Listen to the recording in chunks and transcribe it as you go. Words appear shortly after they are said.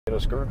Get a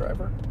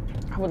screwdriver?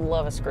 I would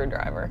love a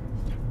screwdriver,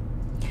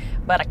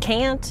 but I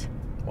can't.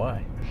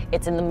 Why?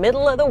 It's in the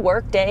middle of the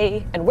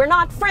workday, and we're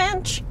not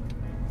French.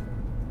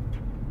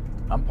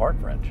 I'm part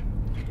French.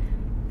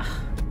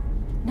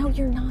 No,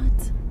 you're not.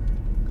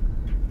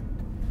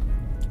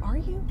 Are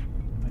you?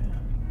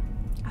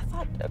 Yeah. I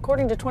thought,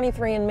 according to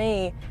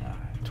 23andMe.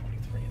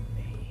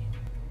 23andMe.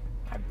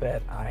 I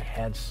bet I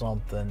had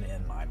something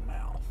in my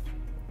mouth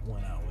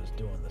when I was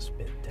doing the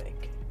spit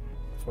take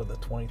for the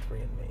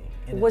 23andMe.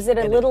 Was it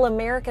a little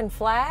American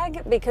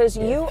flag? Because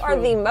you are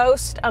the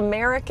most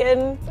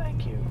American.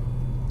 Thank you.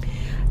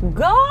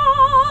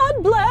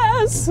 God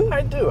bless.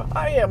 I do.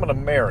 I am an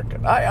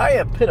American. I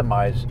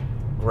epitomize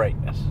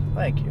greatness.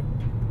 Thank you.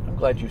 I'm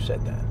glad you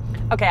said that.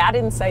 Okay, I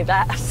didn't say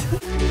that.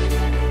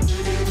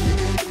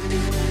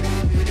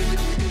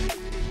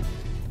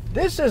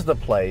 This is the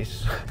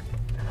place.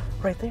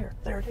 Right there.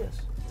 There it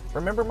is.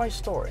 Remember my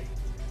story.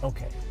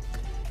 Okay.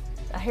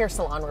 A hair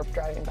salon we're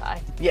driving by.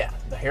 Yeah,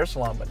 the hair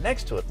salon, but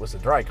next to it was the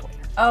dry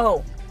cleaner.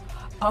 Oh.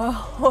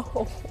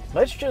 Oh.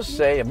 Let's just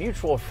say a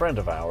mutual friend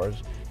of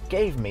ours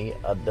gave me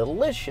a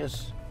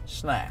delicious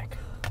snack.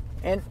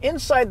 And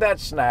inside that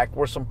snack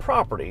were some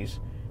properties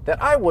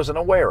that I wasn't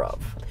aware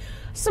of.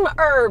 Some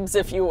herbs,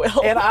 if you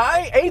will. And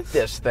I ate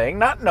this thing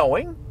not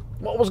knowing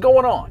what was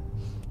going on.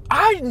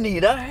 I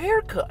need a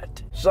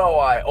haircut. So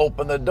I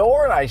open the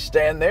door and I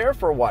stand there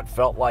for what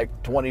felt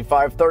like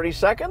 25, 30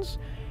 seconds.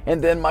 And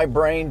then my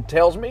brain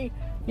tells me,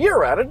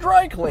 you're at a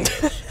dry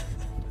cleaner's.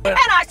 And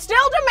I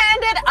still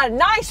demanded a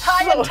nice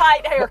high and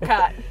tight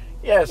haircut.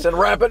 Yes, and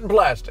wrap it in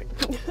plastic.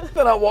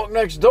 Then I walked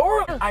next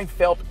door. I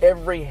felt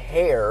every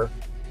hair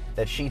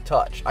that she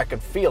touched. I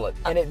could feel it,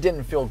 and it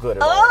didn't feel good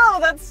at all. Oh,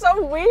 that's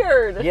so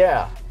weird.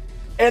 Yeah.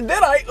 And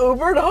then I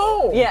Ubered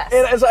home. Yes.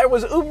 And as I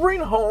was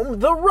Ubering home,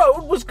 the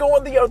road was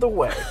going the other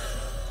way.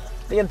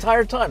 The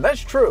entire time.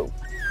 That's true.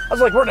 I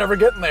was like, we're never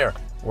getting there.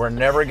 We're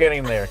never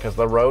getting there because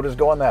the road is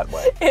going that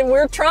way. And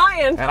we're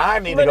trying. And I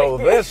need to go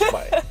this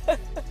way.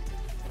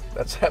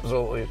 That's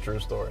absolutely a true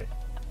story.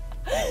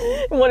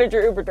 What did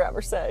your Uber driver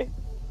say?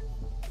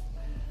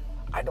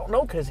 I don't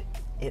know, because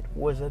it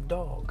was a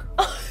dog.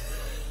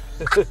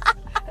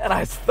 And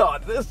I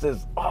thought, this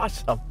is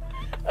awesome.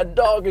 A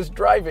dog is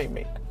driving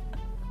me.